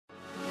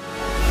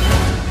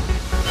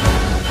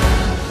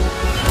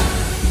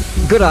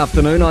Good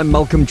afternoon, I'm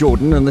Malcolm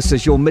Jordan and this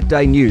is your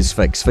Midday News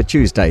Fix for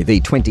Tuesday,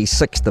 the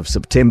 26th of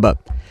September.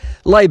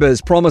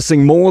 Labor's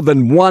promising more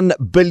than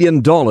 $1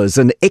 billion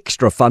in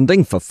extra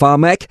funding for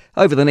Pharmac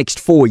over the next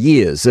 4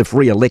 years if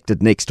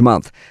re-elected next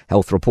month.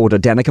 Health reporter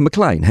Danica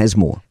McLean has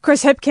more.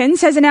 Chris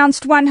Hipkins has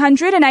announced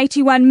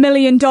 $181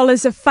 million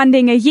of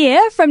funding a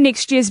year from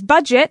next year's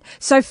budget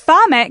so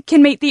Pharmac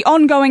can meet the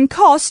ongoing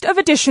cost of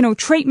additional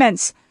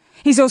treatments.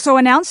 He's also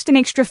announced an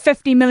extra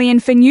 $50 million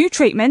for new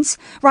treatments,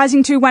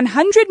 rising to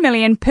 $100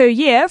 million per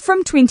year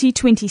from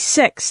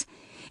 2026.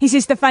 He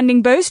says the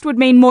funding boost would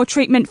mean more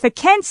treatment for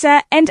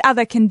cancer and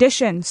other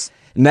conditions.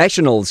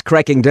 Nationals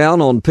cracking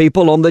down on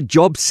people on the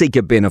job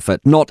seeker benefit,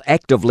 not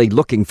actively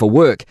looking for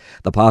work.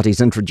 The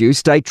party's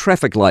introduced a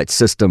traffic light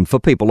system for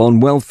people on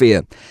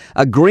welfare.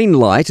 A green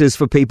light is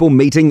for people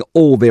meeting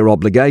all their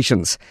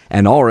obligations.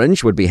 An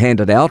orange would be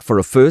handed out for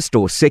a first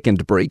or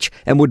second breach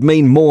and would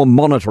mean more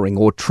monitoring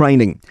or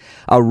training.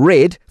 A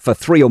red for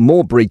 3 or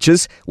more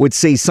breaches would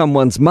see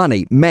someone's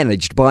money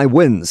managed by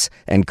WINS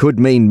and could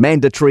mean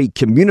mandatory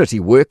community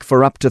work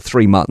for up to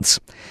 3 months.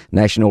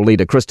 National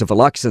leader Christopher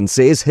Luxon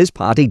says his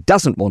party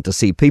doesn't want to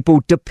see people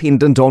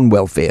dependent on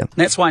welfare.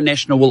 That's why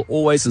National will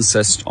always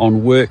insist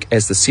on work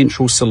as the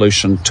central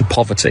solution to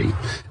poverty.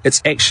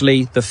 It's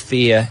actually the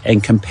fair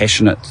and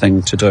compassionate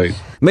thing to do.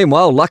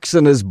 Meanwhile,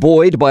 Luxon is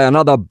buoyed by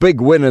another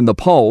big win in the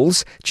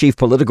polls. Chief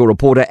political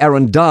reporter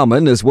Aaron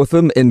Darman is with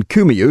him in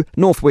Kumiu,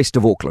 northwest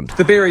of Auckland.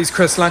 The berries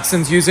Chris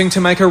Luxon's using to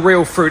make a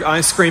real fruit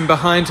ice cream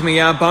behind me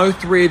are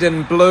both red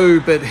and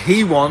blue, but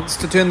he wants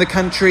to turn the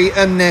country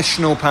a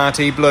National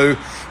Party blue.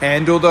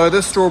 And although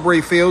the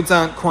strawberry fields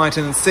aren't quite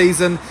in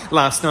season,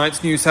 last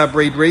night's News Hub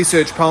Read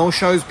research poll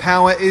shows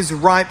power is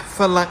ripe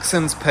for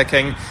Luxon's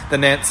picking. The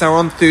Nats are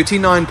on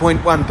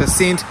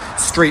 39.1%,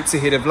 Streets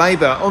ahead of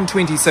Labour on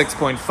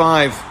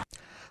 26.5%.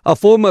 A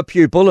former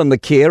pupil in the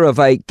care of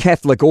a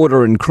Catholic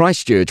order in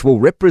Christchurch will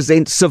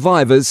represent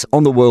survivors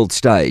on the world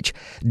stage.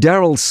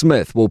 Daryl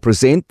Smith will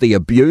present the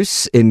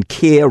Abuse in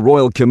Care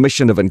Royal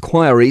Commission of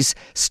Inquiry's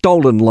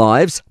Stolen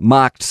Lives,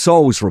 Marked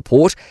Souls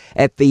report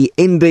at the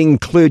Ending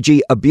Clergy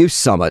Abuse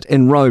Summit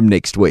in Rome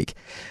next week.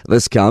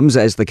 This comes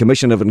as the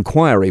Commission of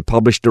Inquiry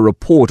published a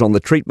report on the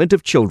treatment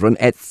of children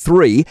at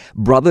 3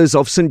 Brothers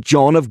of St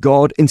John of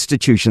God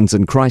institutions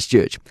in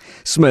Christchurch.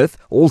 Smith,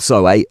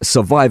 also a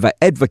survivor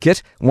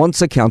advocate,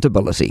 wants accountability.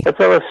 If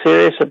they were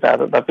serious about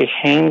it, they'd be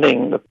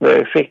handing the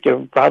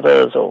effective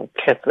brothers or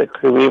Catholic,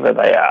 whoever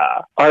they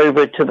are,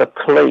 over to the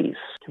police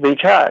to be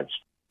charged.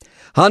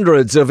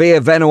 Hundreds of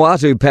Air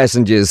Vanuatu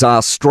passengers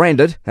are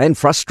stranded and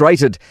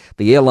frustrated.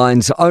 The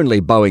airline's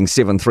only Boeing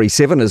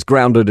 737 is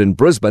grounded in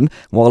Brisbane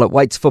while it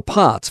waits for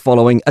parts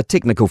following a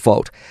technical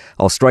fault.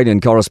 Australian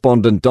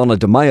correspondent Donna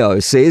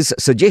DeMeo says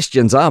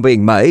suggestions are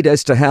being made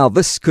as to how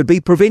this could be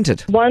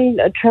prevented. One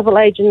travel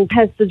agent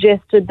has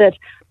suggested that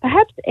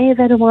perhaps Air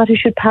Vanuatu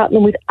should partner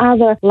with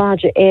other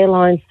larger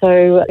airlines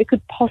so it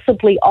could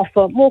possibly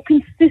offer more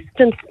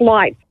consistent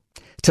flights.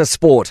 To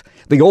sport,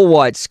 the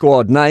all-white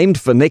squad named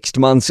for next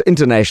month's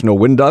international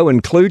window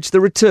includes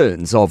the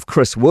returns of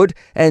Chris Wood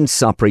and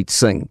Sarpreet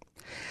Singh.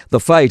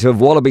 The fate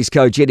of Wallabies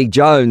coach Eddie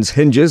Jones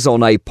hinges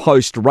on a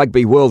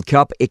post-Rugby World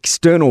Cup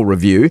external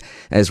review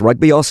as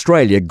Rugby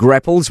Australia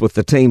grapples with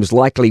the team's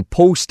likely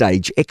pool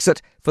stage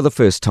exit for the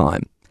first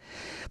time.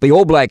 The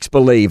All Blacks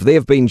believe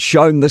they've been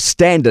shown the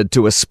standard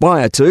to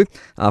aspire to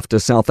after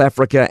South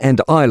Africa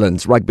and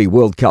Ireland's Rugby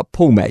World Cup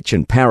pool match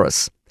in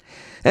Paris.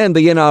 And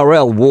the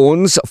NRL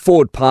warns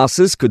forward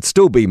passes could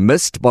still be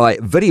missed by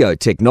video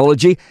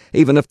technology,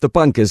 even if the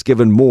bunker's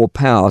given more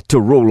power to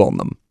rule on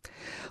them.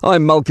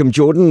 I'm Malcolm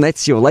Jordan.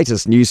 That's your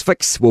latest news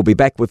fix. We'll be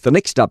back with the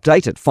next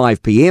update at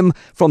 5 p.m.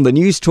 from the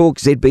News Talk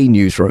ZB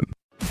newsroom.